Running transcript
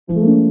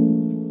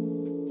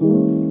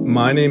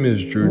My name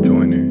is Drew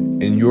Joyner,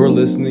 and you're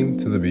listening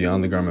to the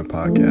Beyond the Garment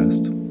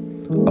podcast,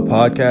 a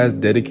podcast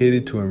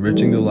dedicated to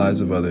enriching the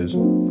lives of others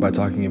by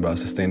talking about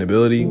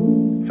sustainability,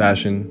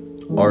 fashion,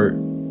 art,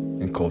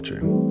 and culture.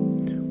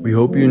 We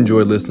hope you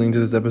enjoyed listening to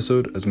this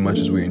episode as much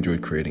as we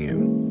enjoyed creating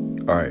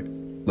it. All right,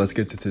 let's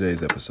get to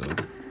today's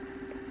episode.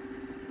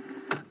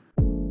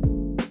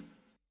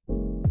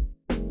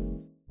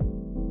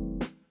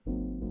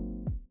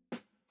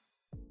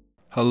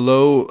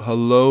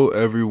 Hello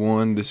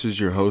everyone. This is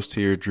your host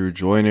here, Drew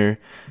Joyner.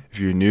 If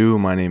you're new,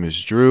 my name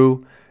is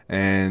Drew,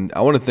 and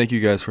I want to thank you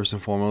guys first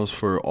and foremost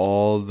for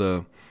all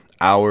the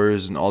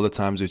hours and all the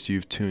times that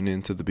you've tuned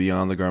into the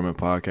Beyond the Garment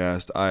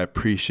podcast. I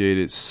appreciate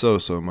it so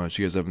much.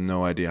 You guys have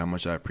no idea how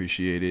much I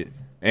appreciate it.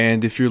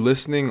 And if you're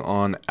listening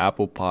on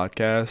Apple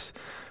Podcasts,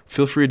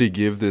 feel free to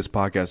give this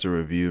podcast a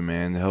review,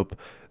 man, to help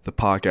the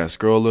podcast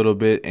grow a little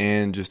bit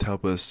and just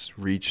help us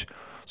reach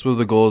some of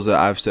the goals that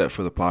I've set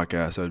for the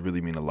podcast. That would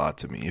really mean a lot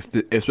to me,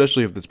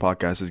 especially if this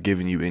podcast is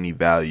giving you any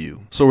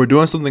value. So we're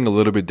doing something a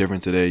little bit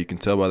different today. You can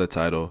tell by the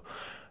title.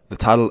 The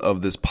title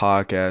of this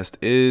podcast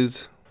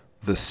is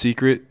The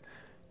Secret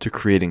to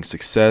Creating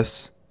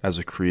Success as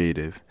a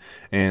Creative.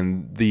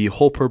 And the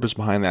whole purpose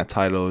behind that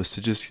title is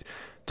to just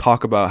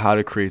talk about how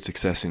to create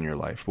success in your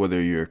life,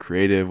 whether you're a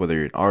creative, whether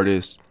you're an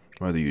artist,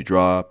 whether you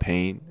draw,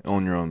 paint,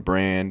 own your own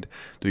brand,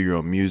 do your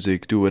own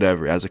music, do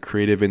whatever. As a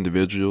creative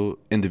individual,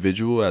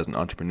 as an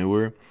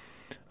entrepreneur,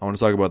 I want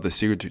to talk about the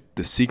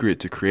secret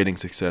to creating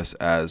success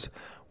as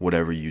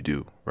whatever you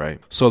do, right?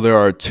 So there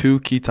are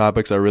two key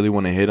topics I really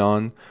want to hit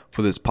on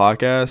for this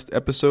podcast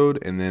episode,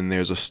 and then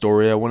there's a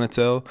story I want to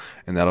tell,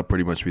 and that'll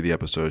pretty much be the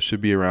episode. It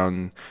should be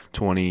around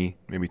 20,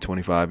 maybe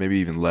 25, maybe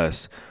even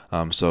less.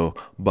 So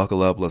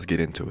buckle up, let's get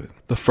into it.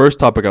 The first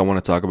topic I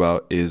want to talk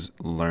about is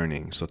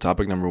learning. So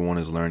topic number one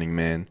is learning,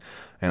 man.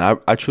 And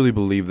I truly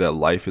believe that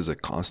life is a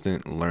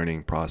constant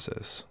learning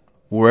process.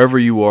 Wherever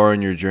you are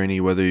in your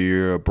journey, whether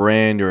you're a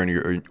brand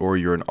or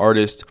you're an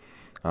artist,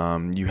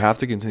 you have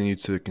to continue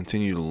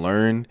to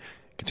learn,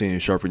 continue to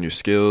sharpen your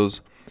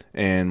skills.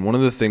 And one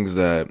of the things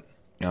that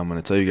I'm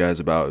going to tell you guys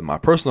about in my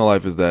personal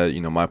life is that,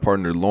 my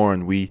partner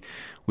Lauren, we've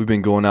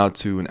been going out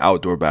to an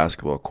outdoor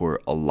basketball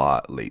court a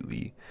lot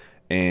lately.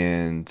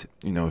 And,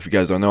 if you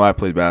guys don't know, I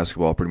played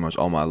basketball pretty much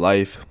all my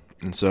life.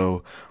 And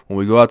so when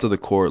we go out to the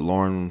court,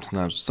 Lauren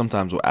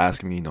sometimes will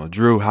ask me,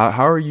 Drew,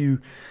 how are you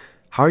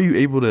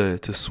able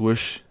to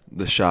swish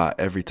the shot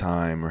every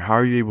time? Or how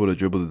are you able to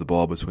dribble the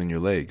ball between your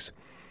legs?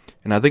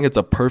 And I think it's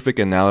a perfect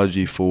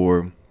analogy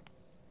for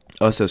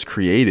us as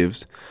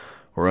creatives,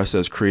 or us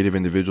as creative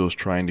individuals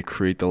trying to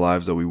create the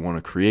lives that we want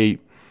to create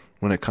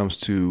when it comes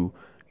to,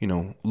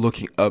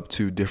 looking up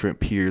to different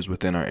peers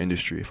within our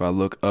industry. If I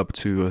look up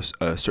to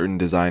a certain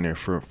designer,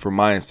 for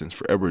my instance,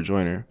 for Edward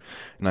Joyner,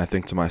 and I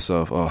think to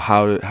myself, oh,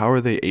 how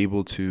are they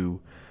able to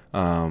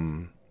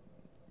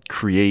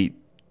create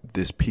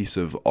this piece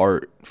of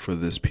art for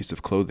this piece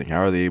of clothing?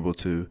 How are they able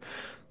to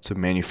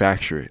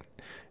manufacture it?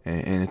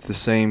 And it's the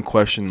same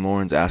question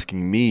Lauren's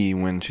asking me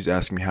when she's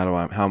asking me how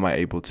am I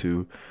able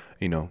to,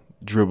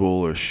 dribble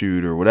or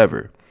shoot or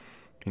whatever.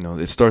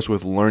 It starts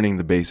with learning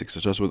the basics.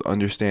 It starts with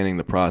understanding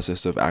the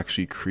process of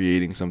actually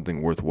creating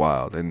something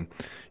worthwhile. And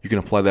you can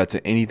apply that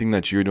to anything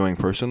that you're doing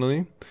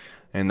personally.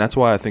 And that's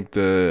why I think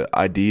the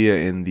idea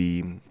and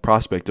the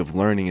prospect of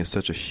learning is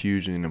such a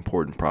huge and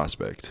important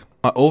prospect.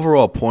 My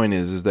overall point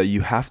is that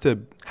you have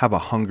to have a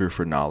hunger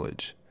for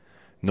knowledge.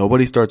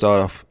 Nobody starts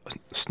off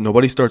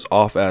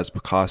as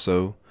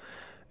Picasso,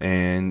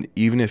 and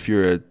even if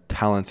you're a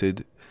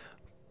talented,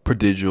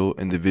 prodigal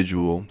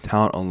individual,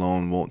 talent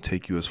alone won't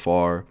take you as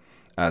far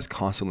as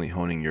constantly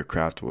honing your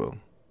craft will.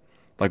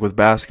 Like with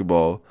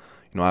basketball,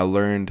 I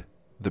learned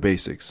the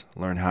basics,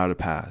 learned how to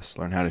pass,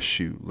 learned how to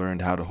shoot,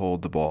 learned how to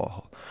hold the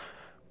ball,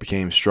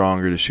 became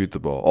stronger to shoot the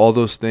ball. All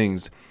those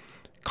things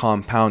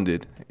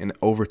compounded, and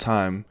over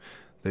time,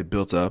 they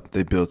built up,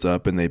 and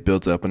I'm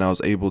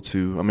able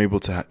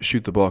to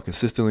shoot the ball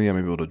consistently. I'm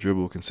able to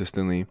dribble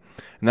consistently.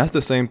 And that's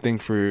the same thing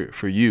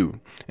for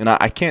you. And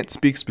I can't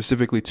speak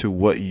specifically to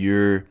what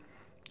your,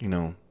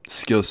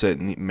 skill set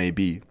may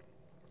be.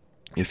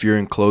 If you're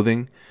in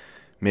clothing,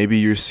 maybe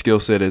your skill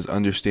set is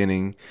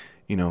understanding,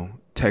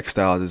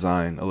 textile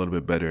design a little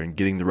bit better and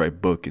getting the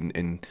right book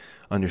and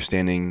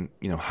understanding,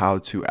 how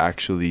to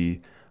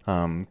actually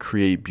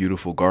create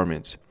beautiful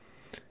garments.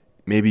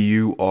 Maybe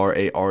you are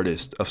an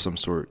artist of some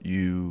sort.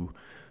 You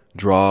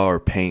draw or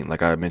paint,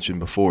 like I mentioned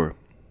before.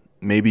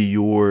 Maybe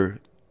your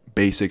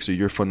basics or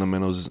your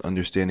fundamentals is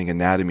understanding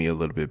anatomy a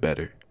little bit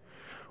better,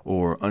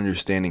 or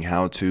understanding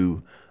how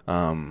to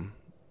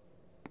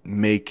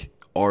make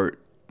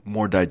art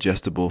more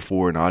digestible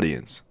for an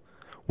audience.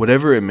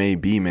 Whatever it may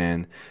be,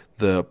 man,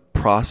 the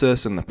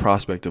process and the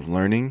prospect of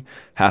learning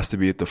has to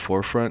be at the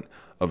forefront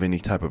of any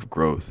type of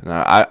growth. And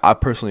I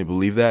personally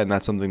believe that, and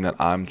that's something that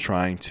I'm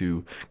trying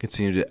to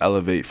continue to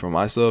elevate for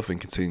myself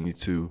and continue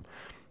to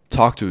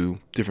talk to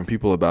different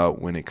people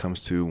about when it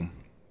comes to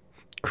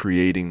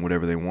creating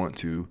whatever they want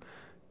to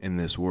in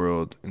this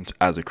world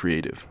as a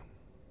creative.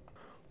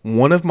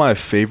 One of my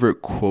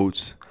favorite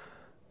quotes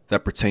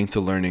that pertain to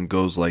learning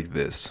goes like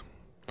this.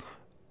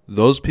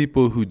 Those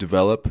people who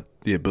develop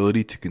the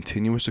ability to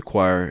continuously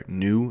acquire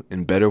new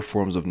and better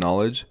forms of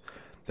knowledge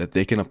that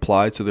they can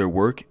apply to their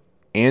work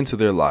and to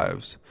their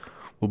lives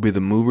will be the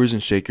movers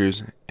and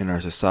shakers in our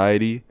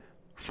society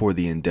for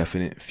the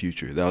indefinite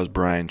future. That was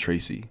Brian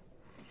Tracy.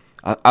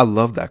 I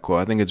love that quote.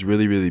 I think it's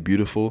really, really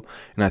beautiful.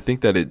 And I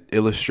think that it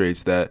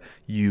illustrates that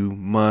you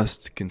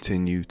must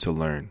continue to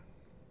learn.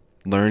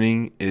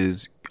 Learning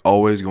is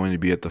always going to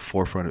be at the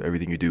forefront of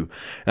everything you do.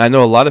 And I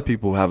know a lot of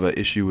people have an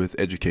issue with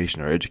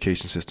education or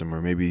education system,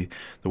 or maybe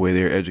the way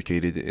they're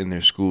educated in their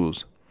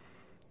schools.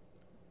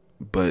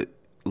 But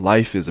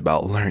life is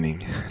about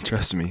learning.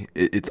 Trust me,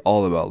 it's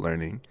all about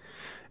learning.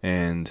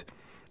 And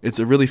it's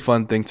a really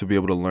fun thing to be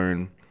able to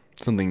learn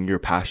something you're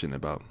passionate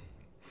about.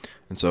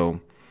 And so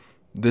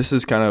this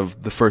is kind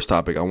of the first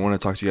topic. I want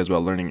to talk to you guys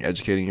about learning,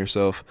 educating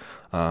yourself.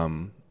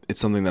 It's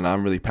something that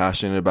I'm really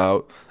passionate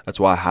about. That's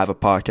why I have a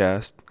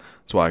podcast.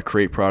 That's why I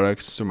create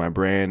products through my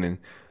brand and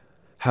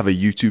have a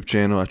YouTube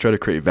channel. I try to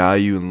create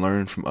value and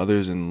learn from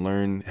others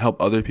and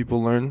help other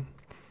people learn.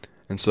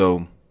 And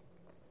so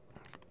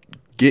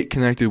get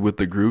connected with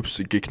the groups,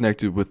 get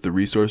connected with the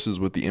resources,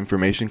 with the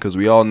information, because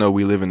we all know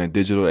we live in a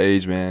digital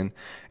age, man,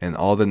 and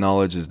all the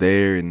knowledge is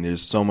there and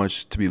there's so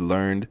much to be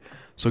learned.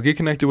 So get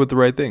connected with the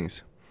right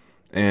things.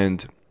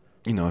 And,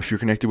 if you're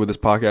connected with this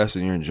podcast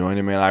and you're enjoying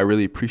it, man, I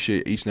really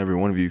appreciate each and every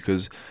one of you,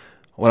 because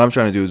what I'm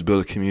trying to do is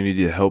build a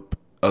community to help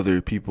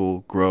other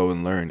people grow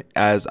and learn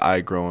as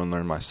I grow and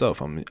learn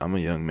myself. I'm a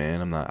young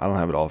man. I don't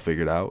have it all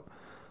figured out.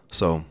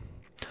 So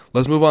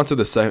let's move on to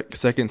the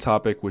second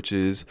topic, which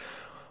is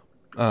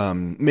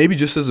maybe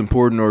just as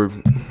important or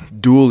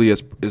dually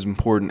as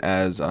important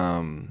as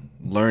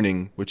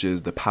learning, which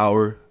is the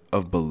power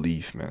of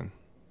belief, man.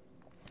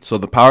 So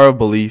the power of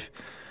belief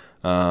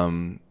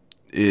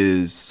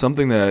is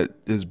something that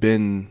has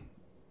been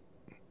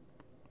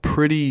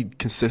pretty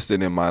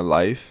consistent in my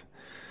life.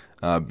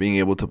 Being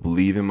able to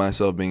believe in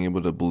myself, being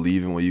able to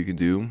believe in what you can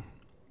do.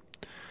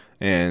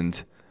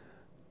 And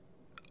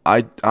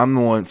I'm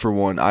the one, for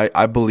one,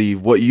 I believe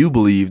what you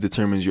believe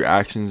determines your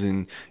actions,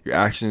 and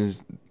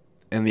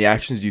the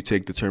actions you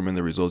take determine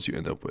the results you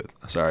end up with.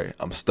 Sorry,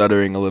 I'm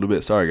stuttering a little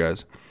bit. Sorry,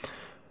 guys.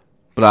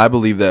 But I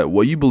believe that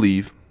what you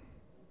believe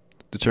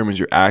determines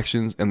your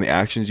actions, and the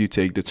actions you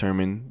take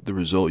determine the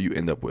result you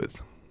end up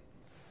with.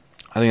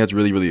 I think that's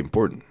really, really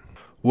important.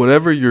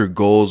 Whatever your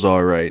goals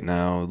are right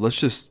now, let's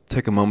just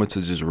take a moment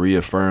to just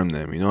reaffirm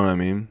them. You know what I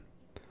mean?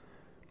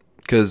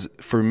 Because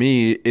for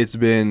me, it's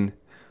been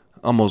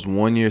almost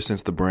 1 year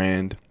since the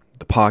brand.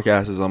 The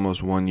podcast is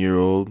almost 1 year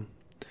old.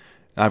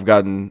 I've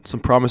gotten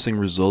some promising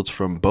results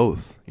from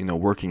both,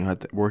 working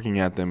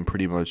at them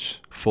pretty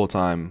much full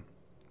time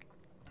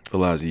for the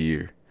last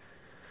year.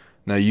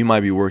 Now, you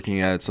might be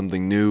working at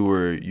something new,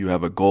 or you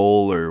have a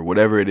goal, or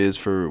whatever it is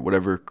for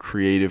whatever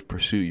creative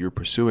pursuit you're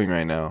pursuing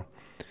right now.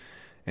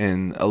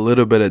 And a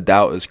little bit of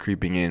doubt is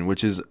creeping in,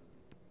 which is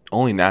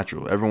only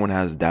natural. Everyone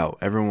has doubt.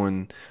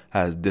 Everyone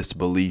has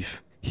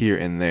disbelief here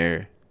and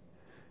there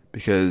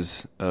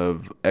because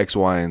of X,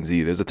 Y, and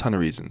Z. There's a ton of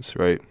reasons,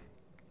 right?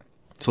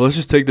 So let's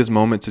just take this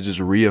moment to just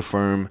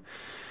reaffirm,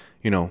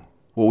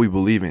 what we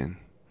believe in.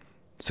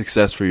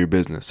 Success for your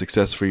business,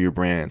 success for your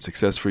brand,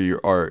 success for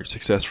your art,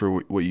 success for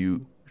what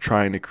you're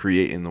trying to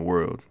create in the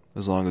world,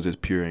 as long as it's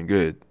pure and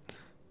good.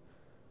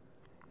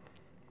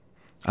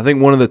 I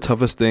think one of the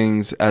toughest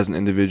things as an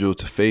individual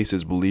to face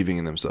is believing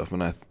in themselves.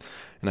 And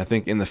I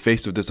think in the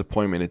face of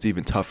disappointment, it's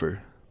even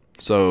tougher.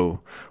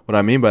 So what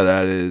I mean by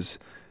that is,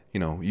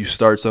 you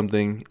start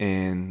something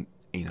and,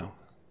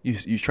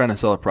 you're trying to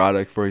sell a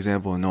product, for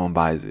example, and no one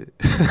buys it.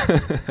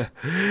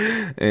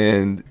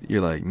 And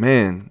you're like,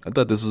 man, I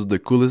thought this was the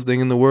coolest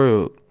thing in the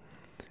world.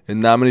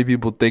 And not many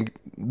people think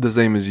the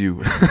same as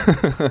you.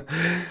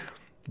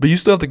 But you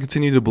still have to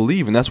continue to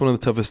believe. And that's one of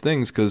the toughest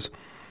things, because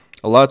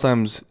a lot of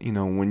times,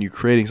 when you're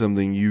creating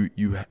something,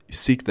 you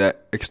seek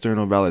that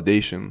external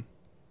validation,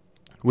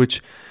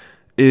 which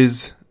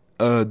is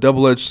a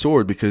double-edged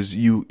sword, because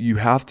you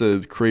have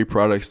to create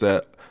products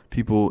that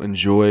people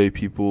enjoy,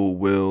 people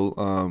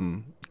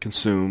will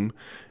consume,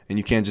 and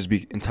you can't just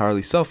be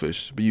entirely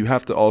selfish. But you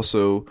have to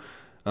also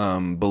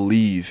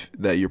believe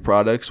that your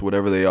products,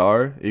 whatever they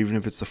are, even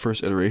if it's the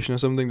first iteration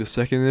of something, the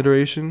second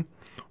iteration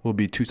will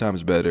be 2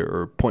 times better,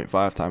 or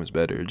 0.5 times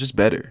better, just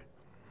better.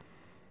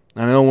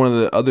 I know one of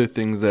the other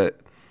things that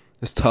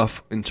is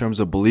tough in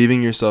terms of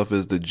believing yourself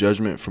is the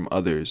judgment from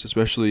others,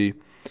 especially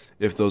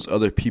if those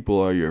other people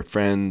are your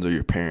friends or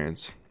your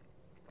parents.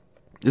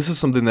 This is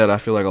something that I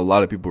feel like a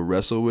lot of people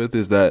wrestle with,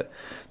 is that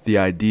the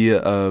idea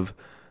of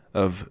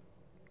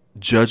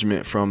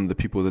judgment from the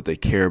people that they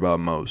care about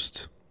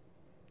most.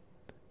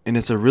 And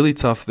it's a really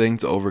tough thing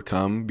to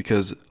overcome,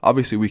 because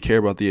obviously we care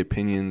about the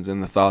opinions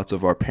and the thoughts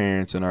of our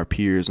parents and our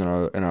peers and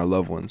our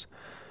loved ones.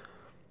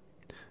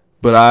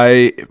 But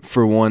I,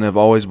 for one, have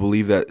always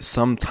believed that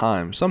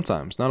sometimes,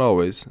 not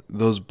always,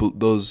 those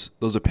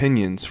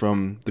opinions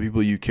from the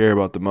people you care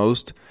about the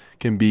most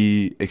can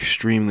be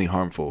extremely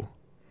harmful.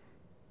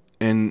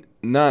 and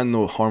not in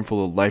the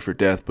harmful of life or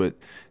death, but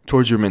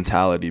towards your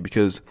mentality,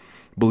 because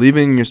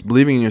believing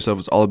in yourself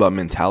is all about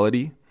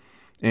mentality.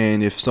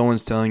 And if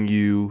someone's telling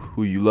you,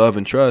 who you love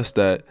and trust,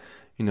 that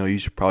you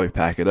should probably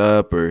pack it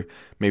up, or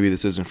maybe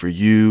this isn't for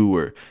you,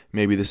 or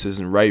maybe this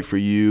isn't right for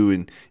you,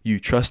 and you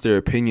trust their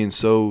opinion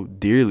so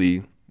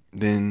dearly,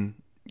 then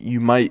you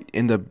might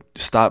end up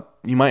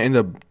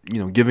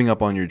giving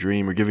up on your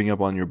dream, or giving up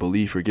on your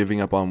belief, or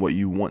giving up on what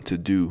you want to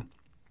do.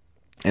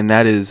 And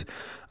that's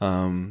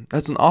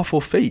an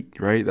awful fate,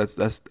 right?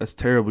 That's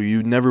terrible.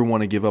 You never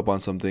want to give up on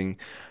something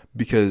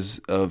because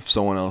of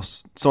someone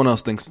else. Someone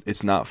else thinks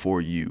it's not for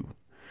you.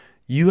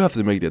 You have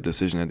to make that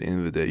decision at the end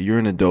of the day. You're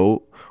an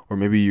adult, or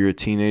maybe you're a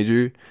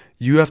teenager.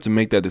 You have to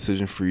make that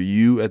decision for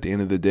you at the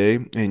end of the day,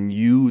 and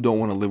you don't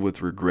want to live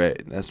with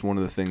regret. That's one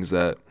of the things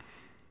that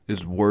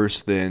is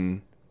worse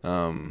than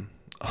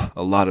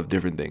a lot of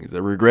different things.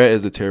 Regret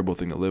is a terrible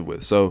thing to live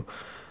with. So,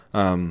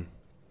 and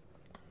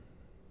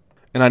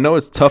I know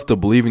it's tough to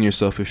believe in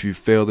yourself if you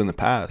failed in the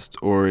past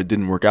or it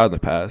didn't work out in the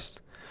past.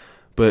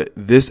 But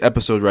this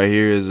episode right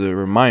here is a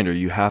reminder.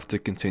 You have to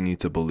continue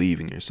to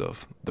believe in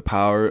yourself. The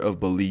power of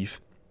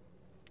belief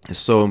is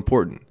so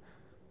important.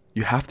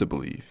 You have to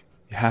believe.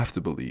 You have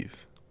to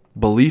believe.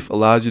 Belief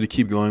allows you to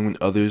keep going when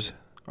others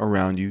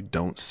around you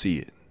don't see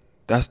it.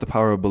 That's the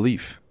power of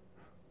belief.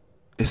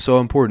 It's so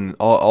important.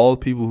 All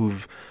people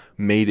who've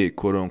made it,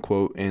 quote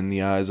unquote, in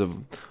the eyes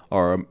of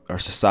our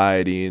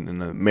society and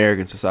the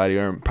American society,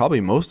 or probably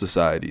most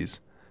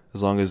societies,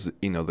 as long as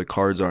the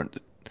cards aren't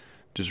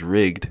just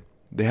rigged,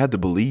 they had to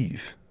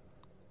believe,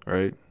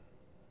 right?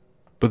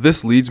 But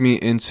this leads me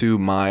into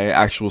my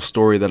actual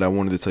story that I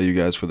wanted to tell you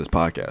guys for this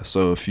podcast.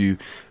 So if you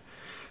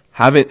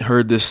haven't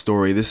heard this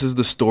story, this is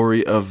the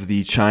story of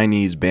the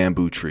Chinese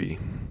bamboo tree.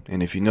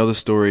 And if you know the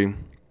story,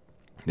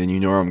 then you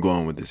know where I'm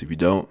going with this. If you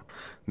don't,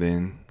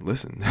 then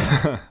listen.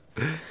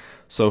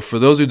 So for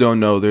those who don't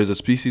know, there's a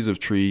species of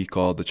tree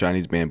called the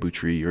Chinese bamboo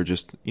tree, or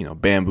just,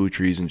 bamboo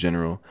trees in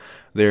general.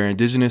 They're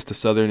indigenous to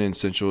southern and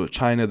central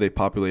China. They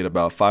populate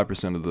about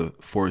 5% of the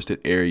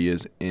forested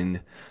areas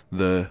in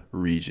the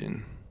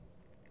region.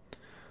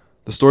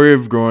 The story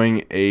of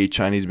growing a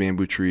Chinese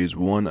bamboo tree is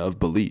one of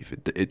belief.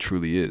 It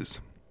truly is.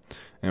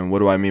 And what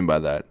do I mean by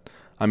that?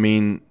 I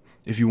mean,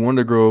 if you want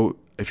to grow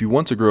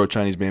a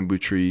Chinese bamboo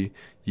tree,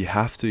 you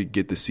have to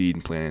get the seed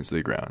and plant it into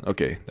the ground.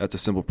 Okay, that's a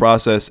simple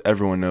process.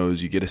 Everyone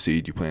knows you get a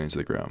seed, you plant it into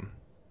the ground.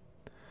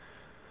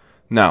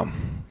 Now,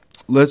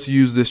 let's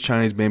use this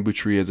Chinese bamboo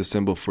tree as a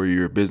symbol for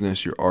your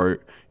business, your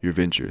art, your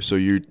venture. So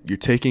you're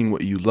taking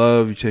what you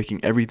love, you're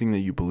taking everything that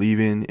you believe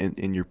in,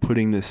 and you're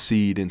putting the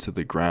seed into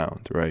the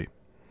ground, right?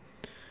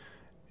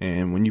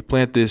 And when you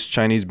plant this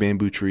Chinese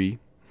bamboo tree,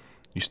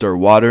 you start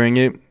watering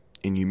it,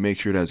 and you make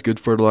sure it has good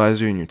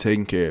fertilizer, and you're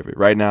taking care of it.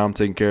 Right now, I'm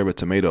taking care of a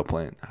tomato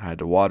plant. I had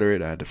to water it.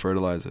 I had to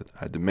fertilize it. I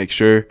had to make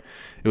sure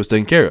it was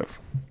taken care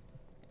of.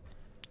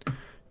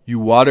 You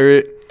water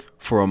it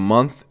for a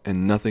month,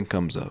 and nothing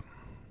comes up.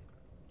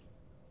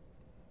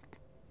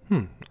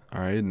 All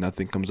right,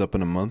 nothing comes up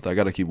in a month. I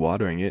got to keep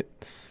watering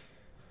it.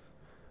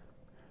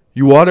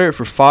 You water it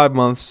for 5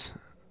 months,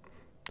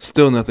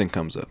 still nothing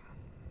comes up.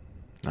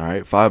 All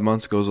right, 5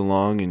 months goes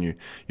along, and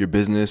your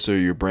business or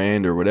your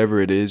brand or whatever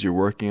it is you're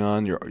working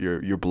on,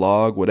 your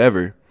blog,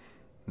 whatever,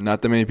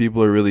 not that many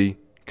people are really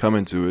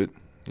coming to it,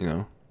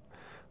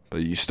 but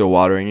you're still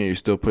watering it. You're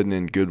still putting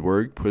in good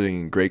work,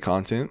 putting in great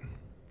content,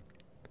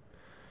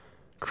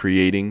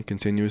 creating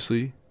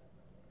continuously.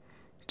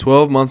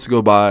 12 months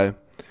go by,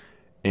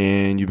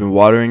 and you've been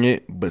watering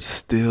it, but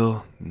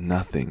still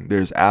nothing.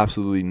 There's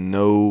absolutely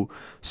no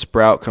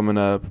sprout coming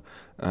up.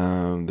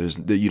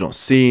 You don't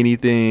see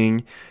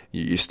anything.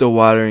 You're still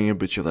watering it,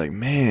 but you're like,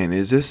 man,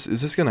 is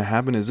this gonna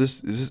happen? Is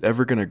this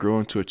ever gonna grow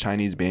into a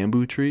Chinese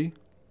bamboo tree?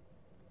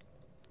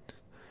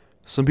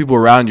 Some people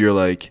around you are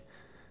like,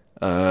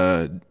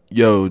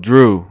 yo,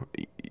 Drew,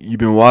 you've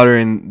been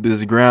watering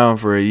this ground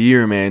for a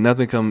year, man.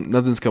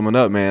 Nothing's coming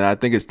up, man. I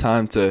think it's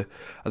time to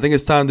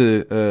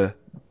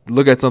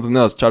look at something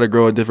else. Try to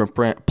grow a different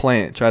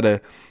plant. Try to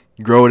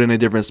grow it in a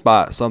different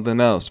spot. Something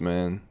else,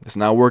 man. It's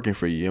not working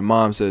for you. Your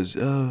mom says,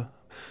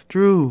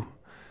 Drew.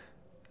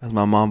 That's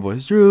my mom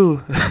voice.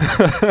 Drew.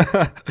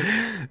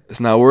 It's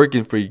not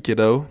working for you,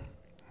 kiddo.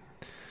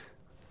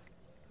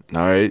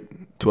 All right.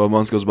 12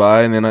 months goes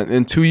by, and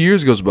then 2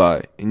 years goes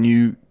by, and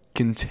you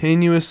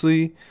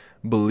continuously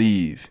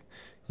believe.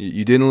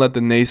 You didn't let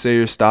the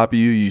naysayers stop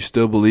you. You're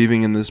still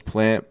believing in this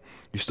plant.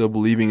 You're still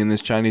believing in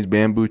this Chinese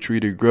bamboo tree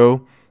to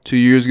grow. 2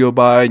 years go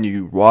by, and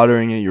you're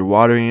watering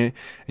it,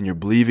 and you're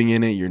believing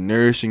in it. You're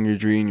nourishing your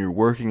dream. You're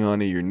working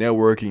on it. You're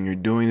networking. You're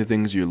doing the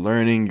things you're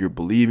learning. You're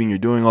believing. You're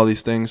doing all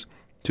these things.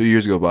 2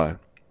 years go by.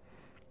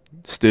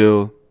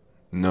 Still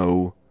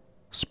no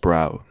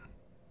sprout.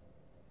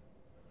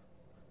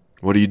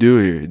 What do you do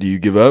here? Do you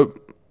give up?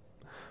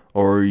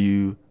 Or are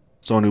you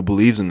someone who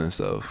believes in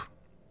themselves?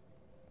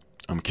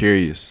 I'm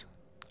curious.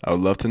 I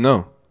would love to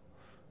know.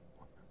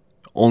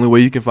 Only way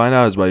you can find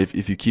out is by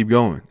if you keep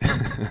going.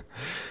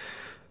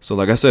 So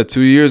like I said,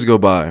 2 years go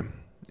by,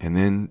 and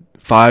then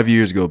 5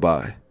 years go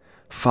by.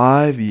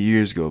 5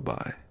 years go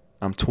by.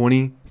 I'm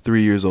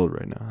 23 years old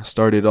right now. I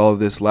started all of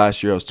this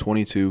last year. I was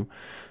 22.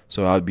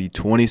 So I'd be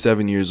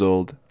 27 years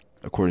old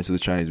according to the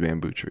Chinese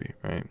bamboo tree,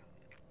 right?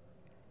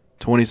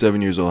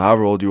 27 years old,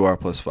 however old you are,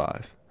 plus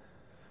 5.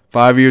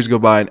 5 years go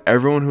by, and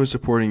everyone who is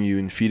supporting you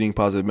and feeding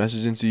positive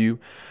messages into you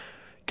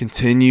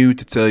continue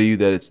to tell you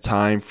that it's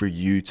time for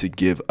you to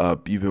give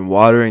up. You've been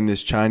watering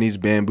this Chinese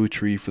bamboo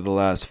tree for the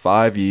last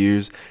 5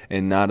 years,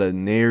 and not a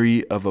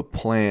nary of a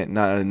plant,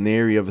 not a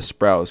nary of a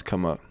sprout has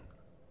come up.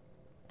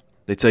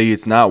 They tell you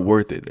it's not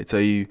worth it. They tell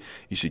you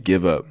you should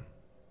give up.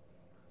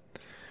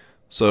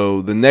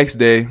 So the next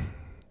day,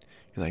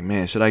 you're like,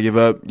 man, should I give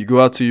up? You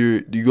go out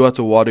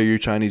to water your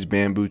Chinese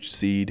bamboo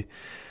seed,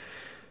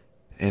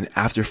 and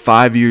after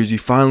 5 years, you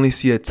finally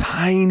see a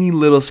tiny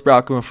little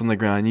sprout coming from the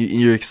ground.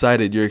 You're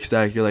excited. You're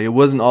ecstatic. You're like, it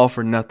wasn't all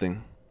for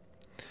nothing.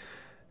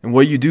 And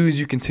what you do is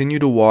you continue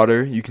to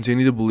water. You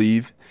continue to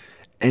believe.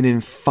 And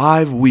in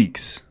 5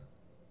 weeks,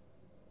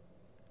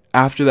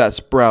 after that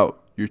sprout,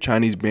 your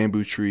Chinese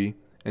bamboo tree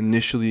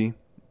initially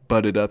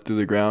budded up through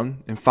the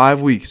ground. In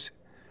 5 weeks,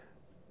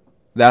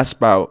 that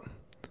sprout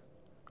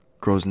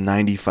grows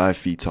 95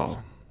 feet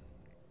tall.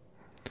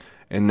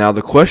 And now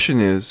the question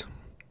is,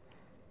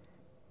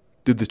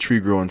 did the tree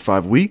grow in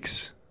 5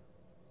 weeks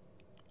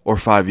or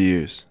 5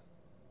 years?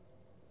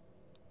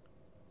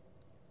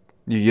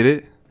 You get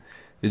it?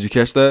 Did you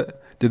catch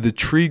that? Did the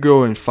tree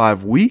grow in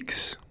 5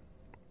 weeks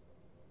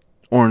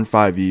or in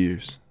 5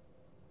 years?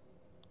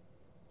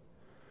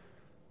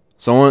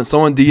 Someone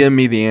DM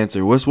me the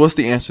answer. What's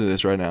the answer to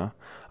this right now?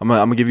 I'm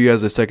gonna give you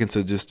guys a second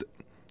to just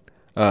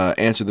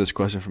answer this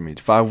question for me.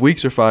 5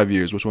 weeks or 5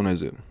 years? Which one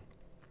is it?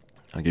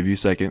 I'll give you a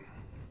second.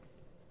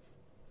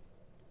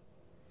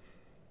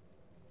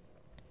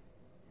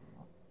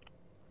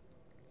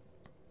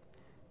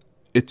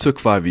 It took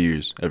 5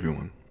 years,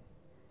 everyone.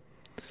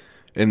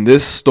 And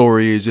this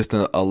story is just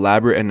an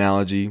elaborate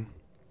analogy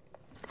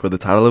for the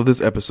title of this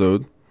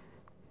episode,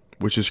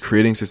 which is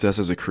creating success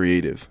as a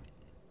creative.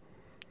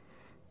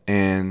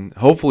 And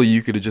hopefully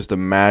you could just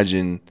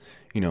imagine,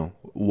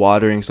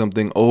 watering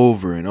something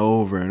over and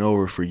over and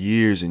over for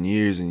years and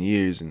years and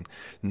years, and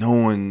no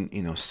one,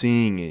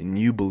 seeing it and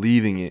you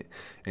believing it,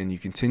 and you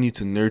continue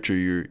to nurture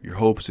your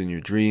hopes and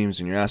your dreams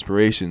and your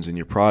aspirations and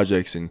your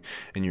projects and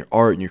your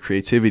art and your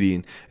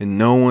creativity, and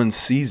no one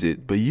sees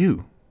it but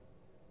you.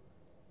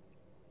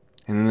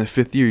 And in the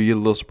 5th year, you get a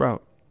little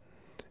sprout.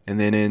 And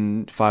then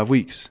in 5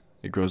 weeks,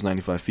 it grows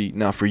 95 feet.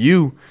 Now for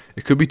you,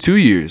 it could be 2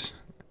 years.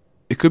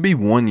 It could be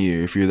 1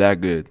 year if you're that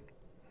good,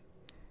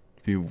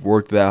 if you've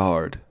worked that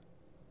hard.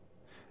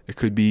 It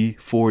could be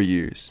 4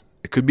 years.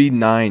 It could be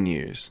 9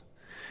 years.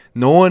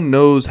 No one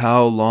knows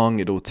how long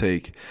it'll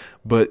take,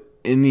 but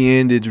in the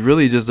end, it's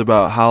really just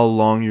about how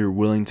long you're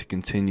willing to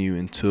continue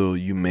until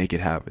you make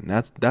it happen.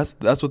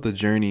 That's what the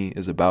journey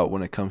is about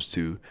when it comes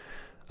to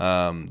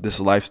this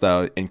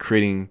lifestyle and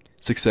creating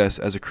success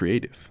as a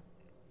creative,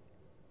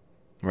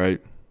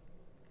 right?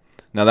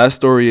 Now, that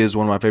story is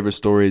one of my favorite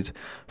stories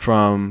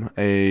from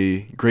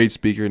a great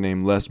speaker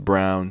named Les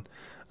Brown.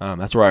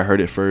 That's where I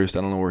heard it first.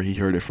 I don't know where he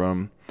heard it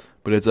from,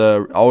 but it's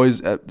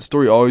the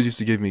story always used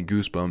to give me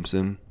goosebumps.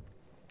 And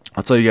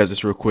I'll tell you guys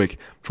this real quick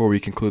before we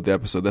conclude the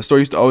episode. That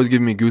story used to always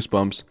give me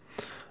goosebumps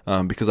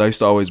because I used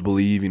to always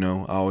believe,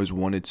 I always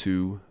wanted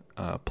to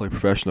play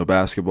professional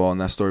basketball, and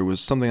that story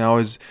was something I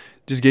always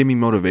just gave me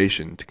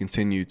motivation to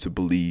continue to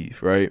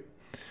believe, right?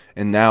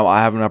 And now I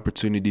have an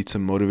opportunity to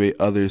motivate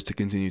others to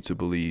continue to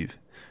believe,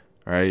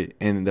 right?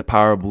 And the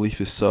power of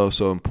belief is so,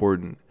 so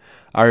important.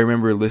 I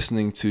remember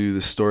listening to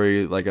the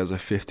story like as a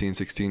 15,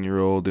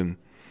 16-year-old, and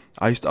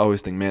I used to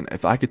always think, man,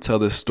 if I could tell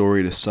this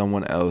story to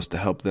someone else to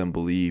help them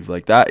believe,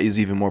 like that is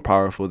even more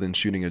powerful than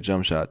shooting a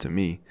jump shot to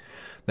me.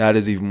 That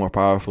is even more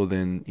powerful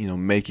than,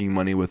 making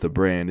money with a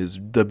brand, is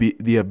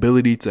the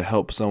ability to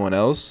help someone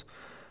else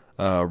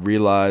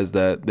realize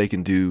that they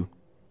can do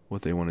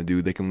what they want to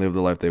do. They can live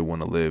the life they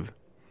want to live.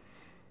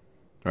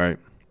 All right.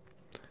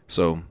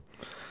 So,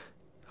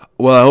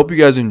 well, I hope you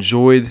guys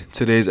enjoyed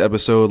today's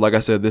episode. Like I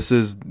said, this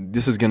is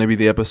going to be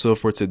the episode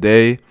for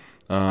today.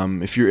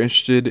 If you're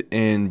interested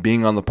in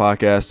being on the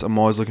podcast, I'm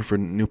always looking for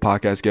new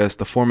podcast guests.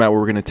 The format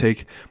we're going to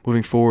take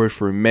moving forward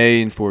for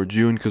May and for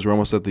June, because we're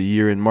almost at the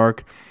year end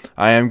mark,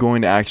 I am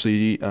going to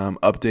actually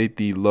update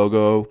the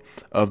logo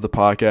of the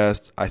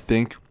podcast, I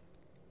think.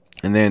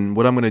 And then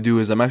what I'm going to do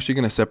is I'm actually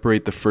going to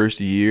separate the first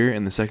year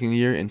and the second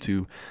year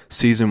into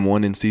season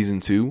 1 and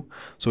season 2.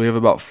 So we have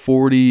about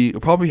 40,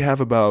 we'll probably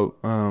have about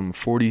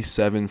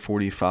 47,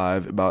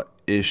 45 about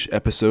ish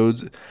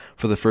episodes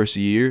for the first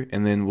year.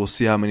 And then we'll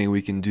see how many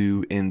we can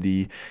do in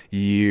the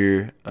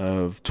year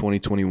of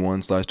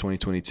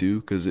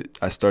 2021/2022, because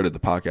I started the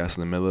podcast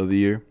in the middle of the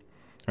year.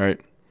 All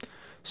right.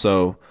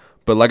 So,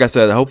 but like I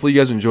said, hopefully you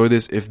guys enjoy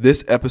this. If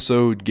this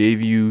episode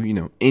gave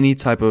you, any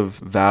type of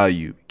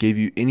value, gave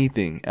you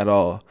anything at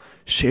all,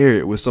 share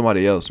it with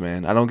somebody else,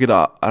 man. I don't get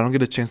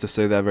a chance to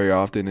say that very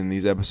often in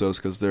these episodes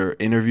because they're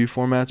interview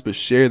formats. But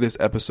share this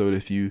episode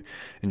if you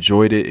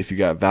enjoyed it, if you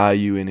got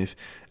value, and if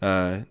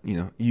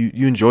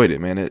you enjoyed it,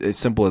 man. It's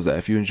simple as that.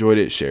 If you enjoyed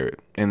it, share it.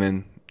 And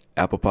then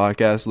Apple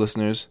Podcast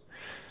listeners,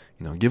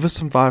 give us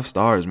some 5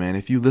 stars, man.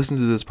 If you listen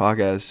to this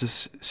podcast,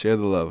 just share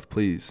the love,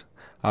 please.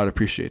 I would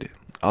appreciate it.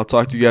 I'll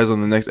talk to you guys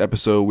on the next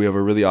episode. We have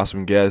a really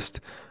awesome guest.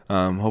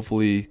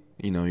 Hopefully,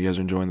 you guys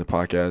are enjoying the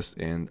podcast,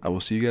 and I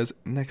will see you guys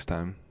next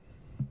time.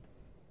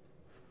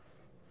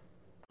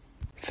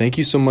 Thank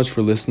you so much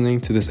for listening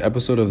to this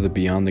episode of the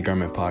Beyond the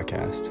Garment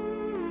podcast.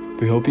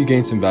 We hope you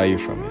gained some value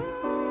from it.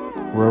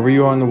 Wherever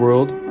you are in the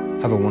world,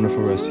 have a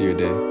wonderful rest of your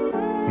day,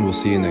 and we'll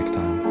see you next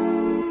time.